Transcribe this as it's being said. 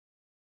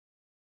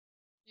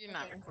You're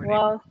not Okay. recording.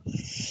 Well,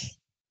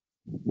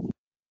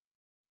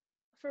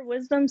 for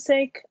wisdom's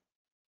sake,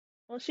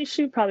 well, she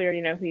should probably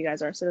already know who you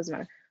guys are, so it doesn't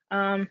matter.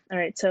 All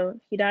right. So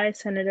Hidai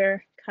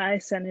Senator, Kai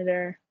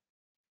Senator,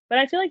 but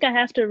I feel like I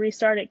have to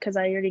restart it because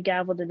I already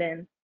gavelled it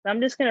in. So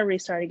I'm just gonna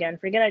restart again.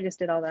 Forget I just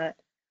did all that.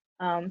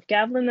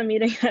 Gaveling the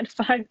meeting at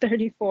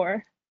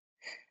 5:34.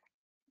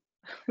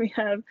 We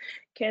have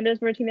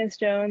Candace Martinez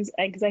Jones,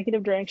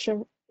 Executive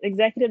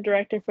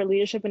Director for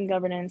Leadership and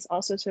Governance,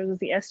 also serves as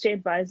the SJ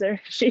advisor,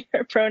 she,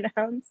 her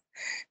pronouns.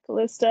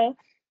 Callista,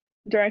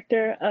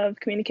 Director of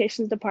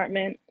Communications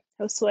Department.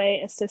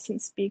 Josue,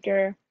 Assistant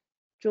Speaker.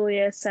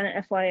 Julia,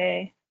 Senate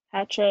FYA.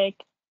 Patrick,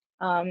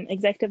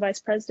 Executive Vice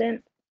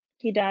President.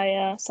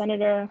 Hidaya,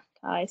 Senator.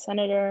 Kai,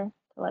 Senator.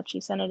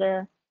 Kalechi,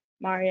 Senator.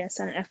 Maria,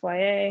 Senate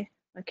FYA.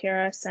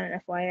 Makira,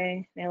 Senate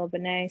FYA. Naila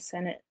Benet,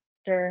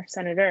 Senator.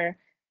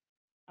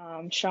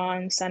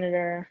 Sean,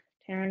 Senator.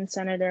 Taryn,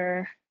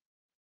 Senator.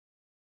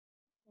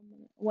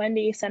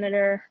 Wendy,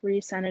 Senator.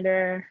 Ree,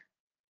 Senator.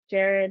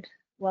 Jared,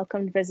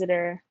 welcomed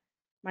visitor.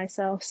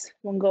 Myself,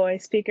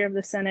 Wangoy, Speaker of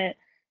the Senate.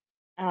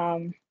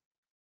 And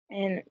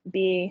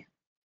B,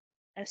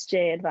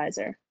 SJ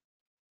advisor.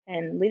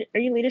 And are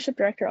you leadership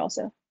director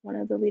also? One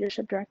of the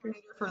leadership directors?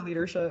 For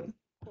leadership.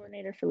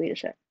 Coordinator for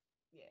leadership.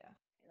 Yeah.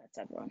 That's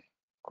everyone.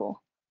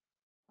 Cool.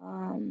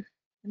 Let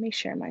me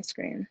share my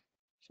screen.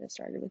 Should have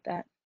started with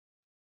that.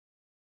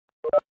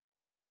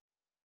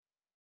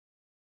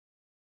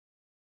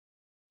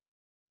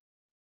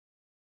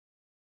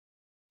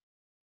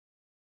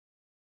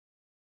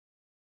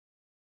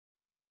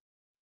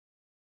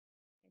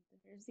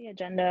 Here's the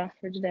agenda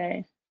for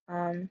today.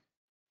 Does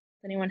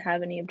anyone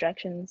have any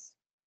objections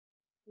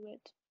to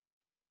it?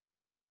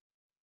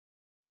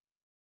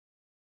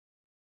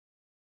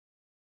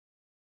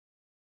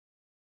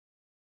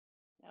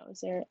 Now, is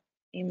there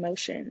a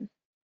motion?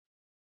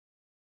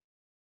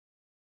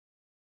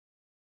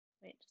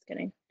 Wait, just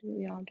kidding. Do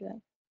we all do that?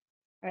 All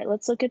right,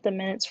 let's look at the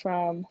minutes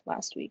from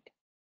last week.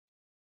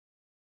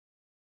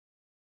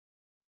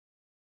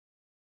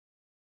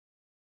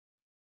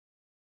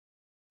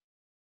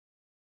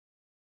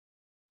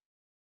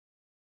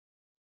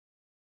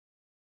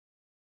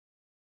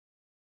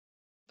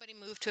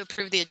 Anybody move to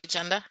approve the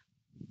agenda?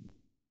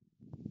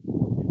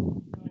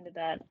 Go into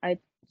that. I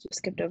just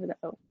skipped over the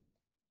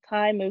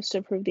Kai moves to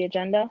approve the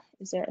agenda.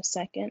 Is there a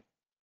second?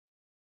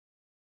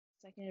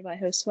 Seconded by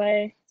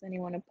Josue. Is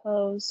anyone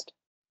opposed?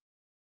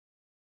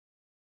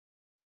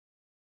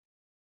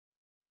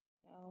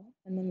 No,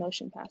 and the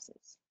motion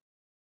passes.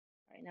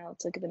 All right, now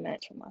let's look at the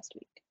minutes from last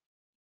week.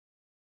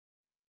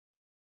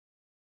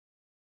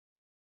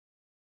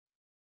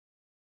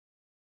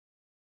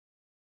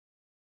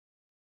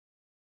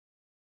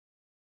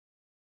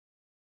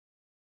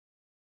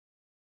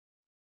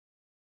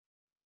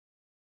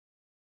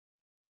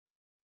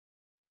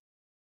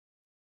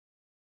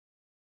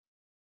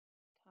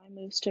 Kai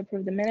moves to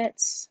approve the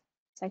minutes.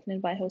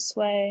 Seconded by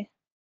Josue.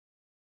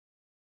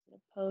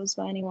 Opposed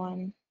by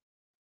anyone?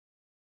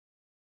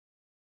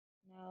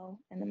 No,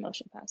 and the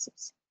motion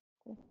passes.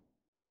 Cool.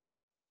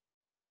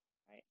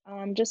 All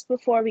right, just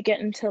before we get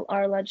into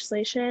our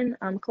legislation,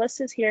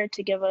 Callista is here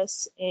to give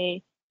us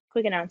a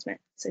quick announcement.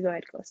 So go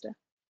ahead, Callista.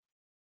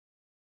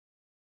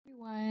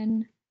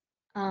 Everyone,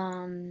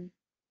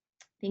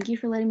 thank you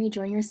for letting me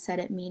join your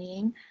Senate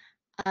meeting.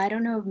 I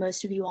don't know if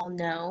most of you all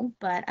know,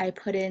 but I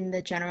put in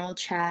the general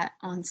chat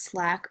on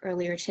Slack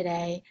earlier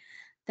today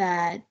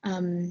that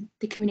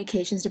the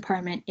communications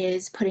department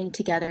is putting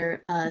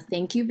together a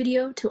thank you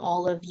video to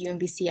all of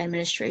UMBC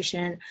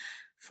administration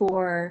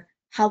for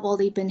how well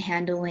they've been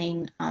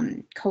handling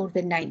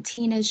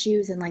COVID-19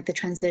 issues and like the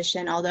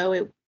transition.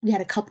 Although we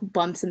had a couple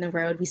bumps in the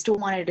road, we still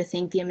wanted to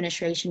thank the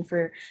administration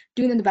for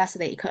doing the best that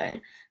they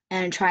could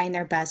and trying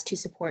their best to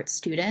support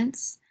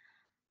students.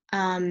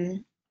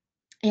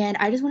 And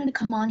I just wanted to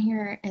come on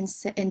here and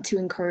to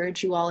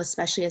encourage you all,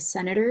 especially as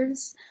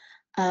senators,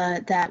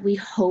 that we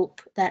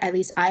hope that, at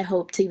least I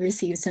hope, to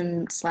receive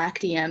some Slack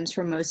DMs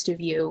from most of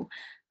you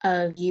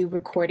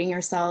recording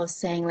yourselves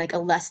saying like a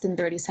less than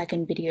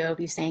 30-second video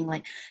of you saying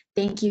like,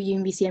 thank you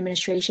UMBC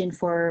administration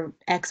for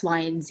X, Y,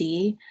 and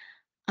Z.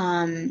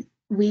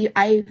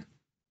 I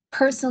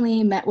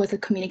personally met with the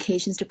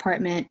communications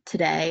department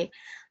today,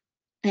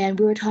 and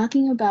we were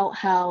talking about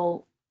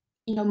how,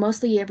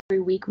 mostly every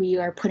week we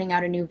are putting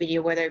out a new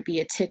video, whether it be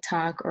a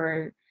TikTok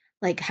or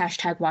like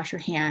hashtag wash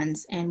your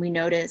hands. And we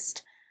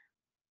noticed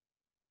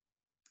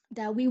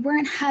that we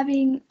weren't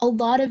having a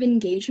lot of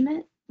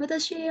engagement with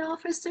SGA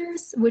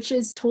officers, which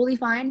is totally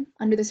fine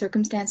under the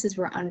circumstances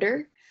we're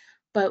under.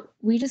 But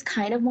we just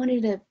kind of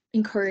wanted to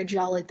encourage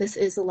y'all, like, this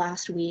is the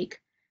last week,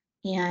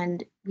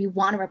 and we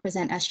want to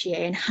represent SGA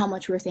and how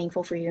much we're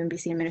thankful for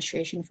UMBC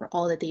administration for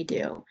all that they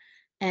do.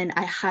 And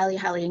I highly,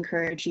 highly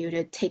encourage you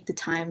to take the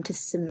time to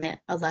submit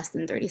a less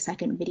than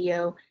 30-second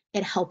video.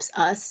 It helps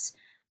us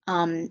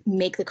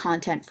make the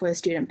content for the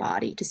student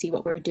body to see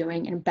what we're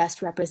doing and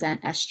best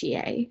represent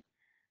SGA.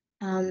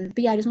 But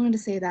yeah, I just wanted to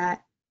say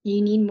that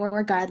you need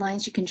more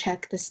guidelines, you can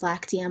check the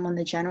Slack DM on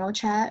the general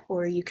chat,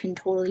 or you can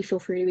totally feel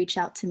free to reach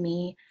out to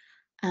me.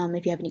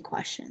 if you have any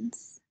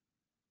questions.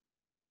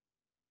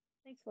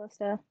 Thanks,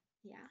 Calista.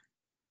 Yeah.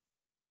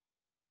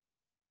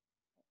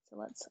 So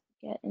let's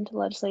get into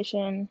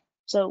legislation.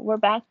 So we're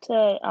back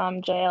to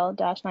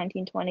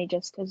JL-1920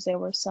 just because there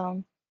were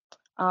some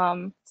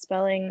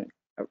spelling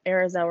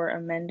errors that were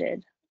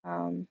amended. I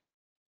know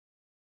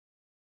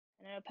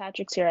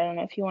Patrick's here. I don't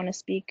know if you want to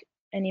speak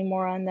any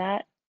more on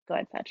that. Go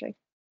ahead, Patrick.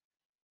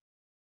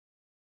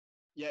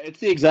 Yeah, it's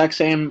the exact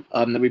same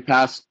that we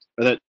passed,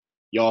 or that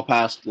y'all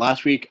passed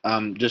last week.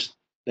 Just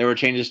there were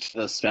changes to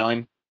the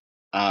spelling.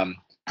 I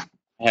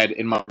had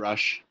in my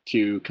rush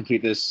to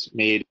complete this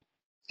made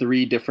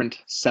 3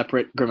 different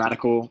separate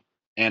grammatical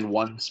and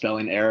 1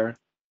 spelling error.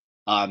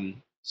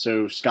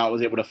 So Scott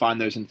was able to find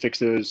those and fix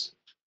those.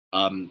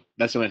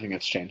 That's the only thing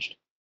that's changed.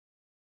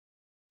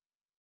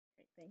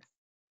 Great, thanks.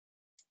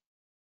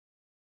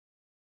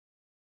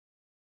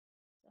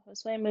 So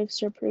Josue moves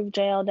to approve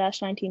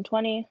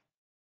JL-1920,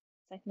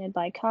 seconded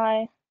by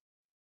Kai.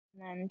 And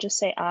then just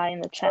say aye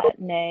in the chat,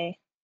 nay,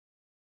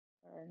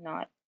 or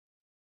not.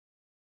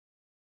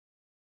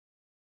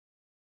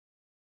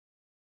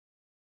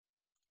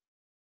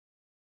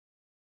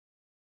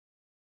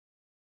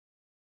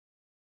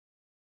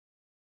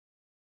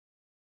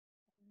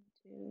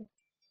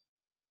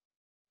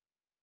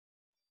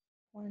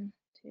 One,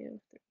 two,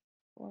 three,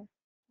 4,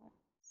 5,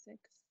 6,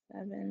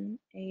 7,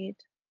 8,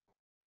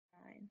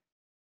 9.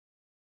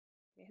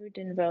 Okay, who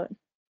didn't vote?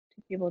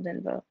 2 people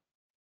didn't vote.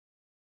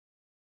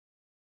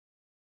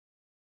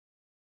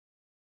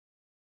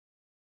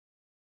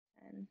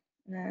 10,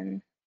 and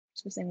then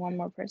just missing 1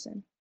 more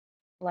person.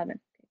 11. Okay,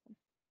 cool.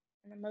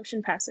 And the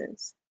motion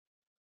passes.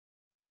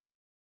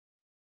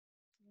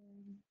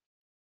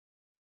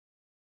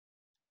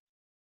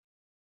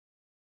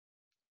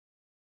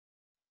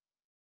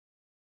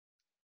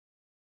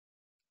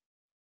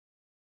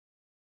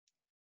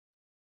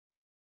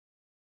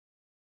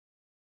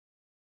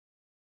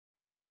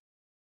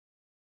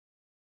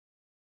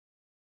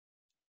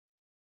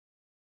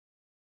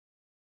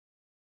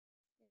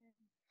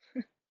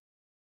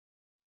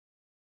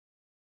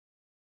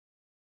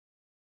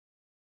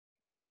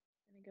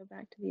 Let me go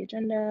back to the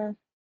agenda. I'm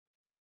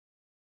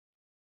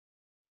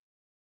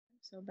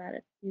so bad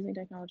at using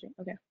technology.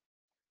 Okay.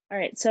 All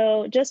right.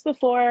 So just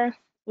before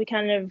we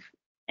kind of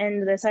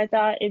end this, I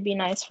thought it'd be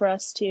nice for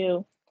us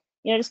to,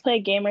 just play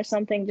a game or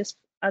something just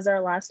as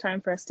our last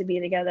time for us to be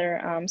together,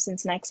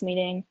 since next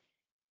meeting.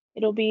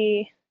 We'll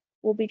be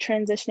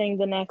transitioning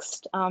the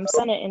next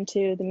Senate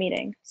into the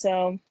meeting.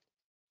 So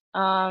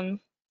I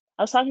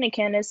was talking to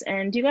Candace,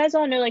 and do you guys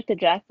all know like the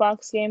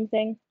Jackbox game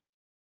thing?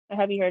 Or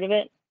have you heard of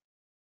it?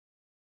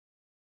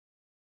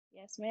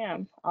 Yes,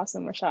 ma'am.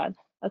 Awesome, Rashad.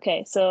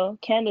 Okay, so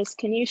Candace,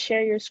 can you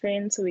share your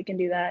screen so we can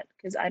do that?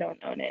 Because I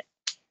don't own it.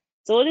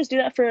 So we'll just do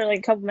that for like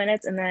a couple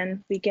minutes and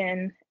then we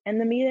can end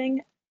the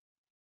meeting.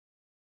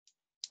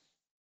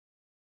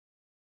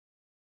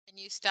 Can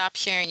you stop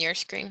sharing your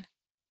screen?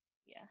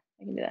 Yeah,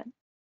 I can do that.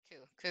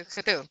 Cool.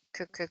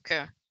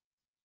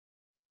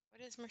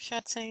 What is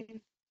Mershad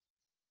saying?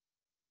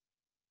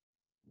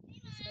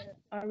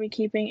 Are we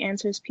keeping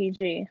answers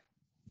PG?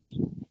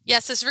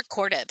 Yes, it's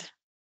recorded.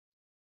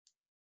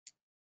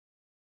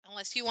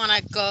 Unless you want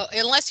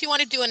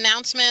to do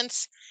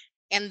announcements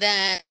and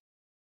then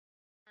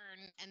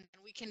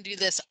we can do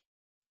this.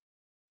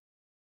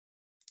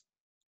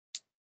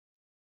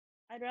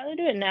 I'd rather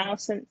do it now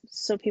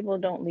so people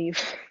don't leave.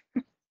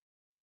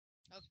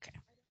 Okay.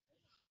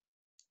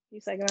 You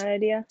second that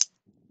idea?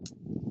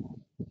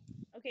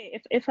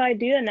 Okay, if I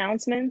do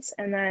announcements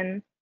and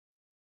then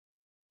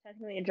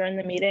technically adjourn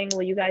the meeting,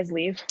 will you guys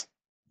leave?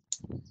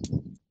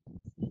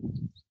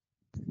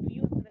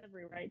 You have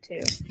every right to.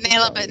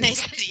 Naila, but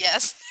Nathan,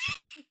 yes.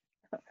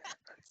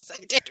 So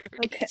I did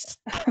Okay. Reese.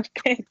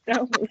 Okay,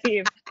 don't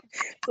leave.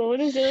 So we'll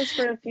just do this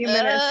for a few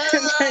minutes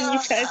and then you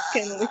guys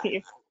can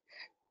leave.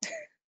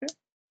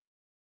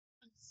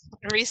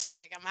 Reese,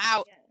 I'm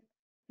out. Yeah.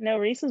 No,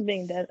 Reese is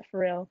being dead for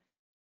real.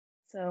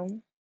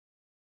 So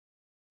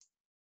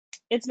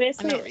it's I know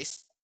basically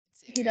Reese.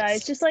 he died.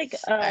 It's just like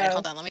All right,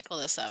 hold on. Let me pull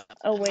this up.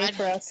 a I way might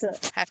for us to.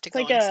 have to It's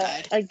go like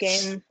inside. a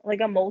game,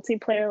 like a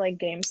multiplayer like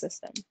game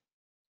system.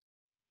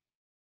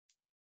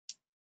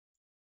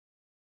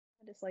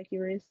 I just like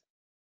you, Reese.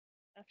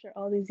 After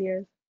all these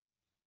years.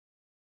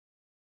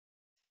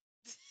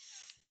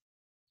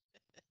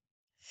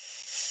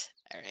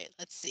 All right,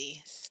 let's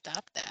see.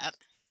 Stop that.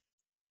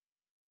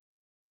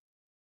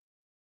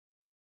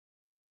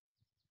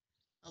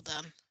 Hold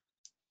on.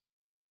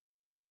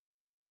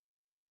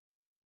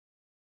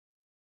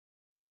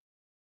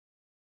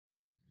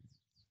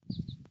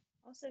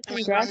 Also, I'm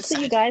gonna go congrats to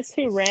you inside. guys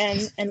who ran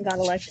and got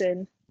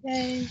elected.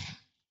 Yay!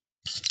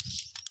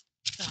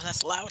 Oh,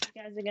 that's loud.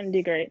 You guys are gonna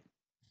do great.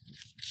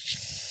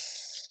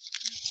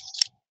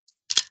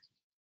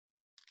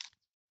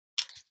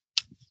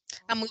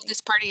 I'll move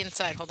this party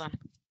inside. Hold on.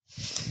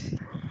 Here we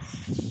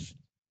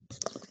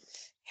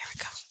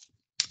go.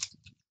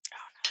 Oh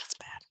no, that's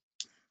bad.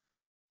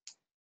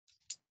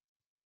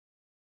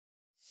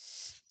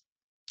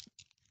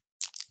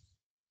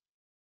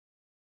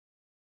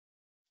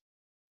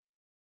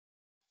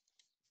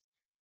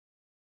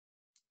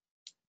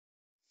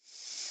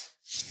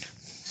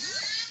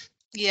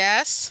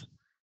 Yes.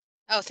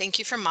 Oh, thank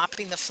you for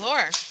mopping the floor,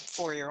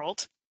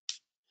 4-year-old.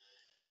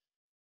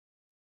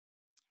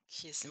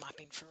 She's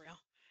mopping for real.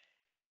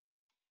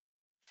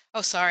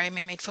 Oh, sorry, I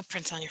made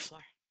footprints on your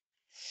floor.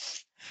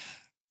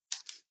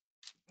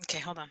 Okay,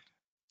 hold on.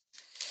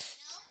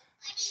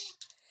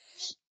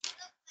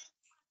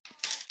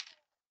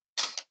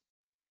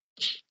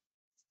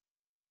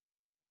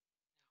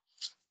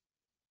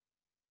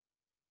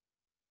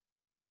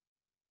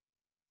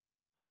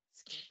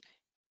 Skip.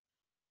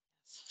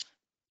 Yes.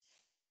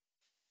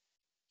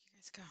 You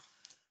guys go.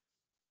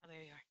 Oh,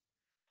 there you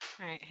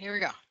are. All right, here we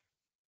go.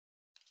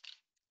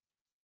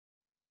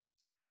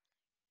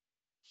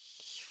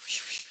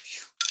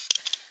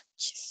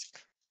 Jesus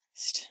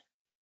Christ.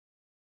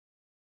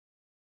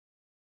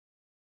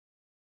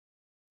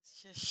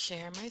 Let's just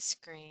share my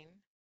screen.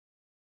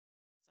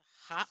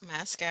 It's a hot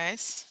mess,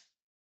 guys.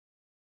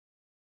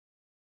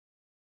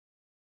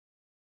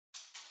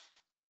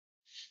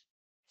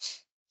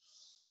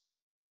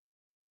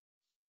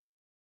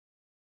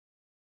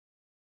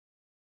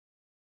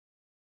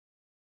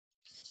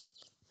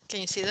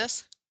 Can you see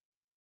this?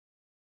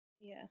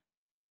 Yeah.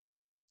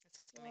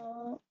 It's coming.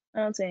 Well, I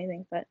don't say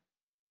anything, but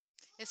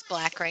It's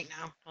black right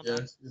now. Hold on.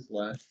 Yes, it's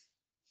black.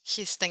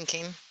 She's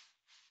thinking.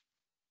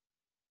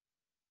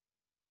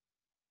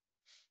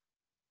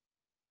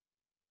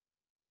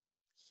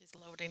 She's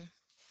loading.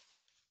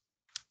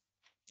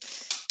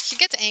 She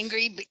gets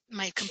angry.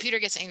 My computer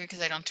gets angry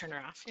because I don't turn her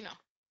off, you know.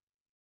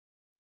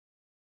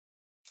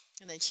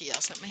 And then she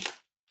yells at me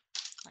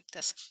like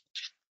this.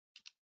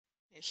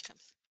 Here she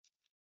comes.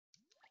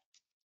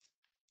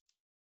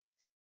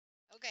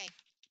 Okay.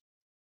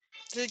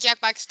 This is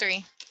Jackbox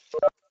 3.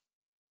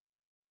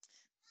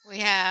 We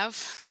have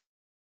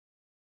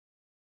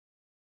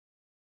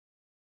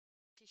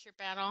T-shirt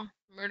battle,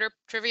 murder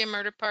trivia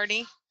murder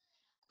party,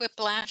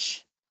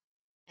 Quiplash,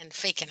 and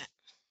faking it.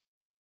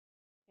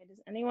 okay, does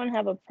anyone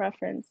have a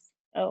preference?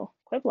 Oh,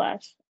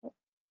 Quiplash. Oh.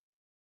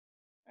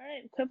 All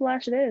right,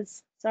 Quiplash it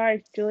is.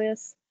 Sorry,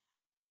 Julius.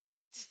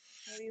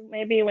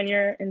 Maybe when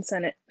you're in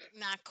Senate.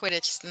 Not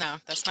Quidditch. No,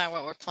 that's not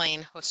what we're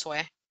playing,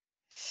 Josue.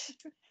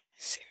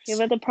 Yeah,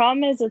 but the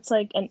problem is it's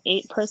like an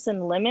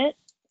 8-person limit,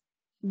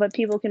 but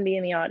people can be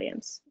in the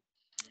audience.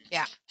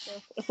 Yeah. So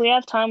if we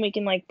have time, we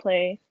can like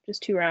play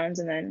just 2 rounds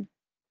and then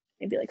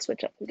maybe like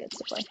switch up who gets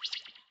to play.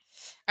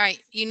 All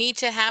right. You need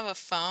to have a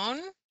phone.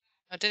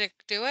 Oh, did it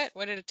do it?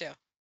 What did it do?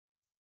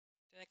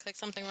 Did I click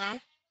something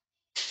wrong?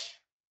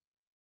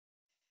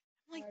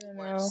 I'm like I the don't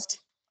know. worst.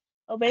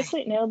 Oh,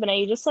 basically no, but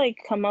you just like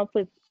come up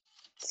with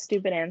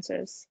stupid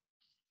answers,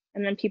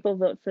 and then people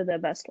vote for the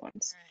best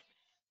ones. All right.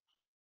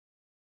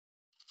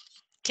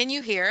 Can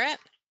you hear it?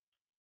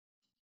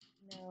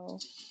 No,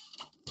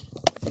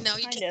 No,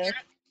 you kind can't hear of, it.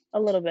 a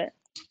little bit.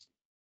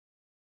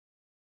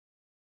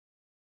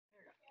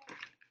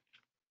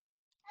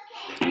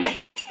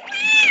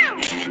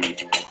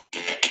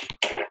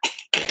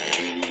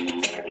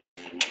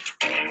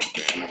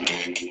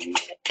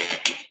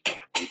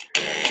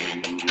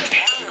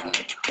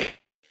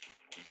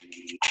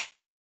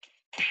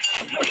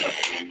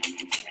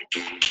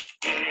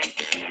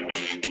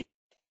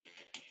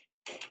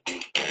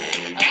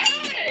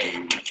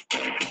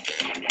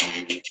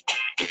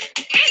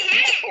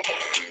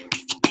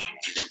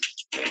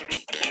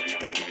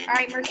 All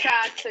right,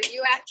 Mershad, so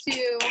you have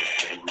to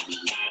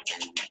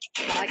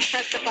like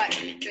press the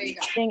button. There you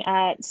go. Thing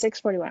at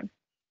 6:41.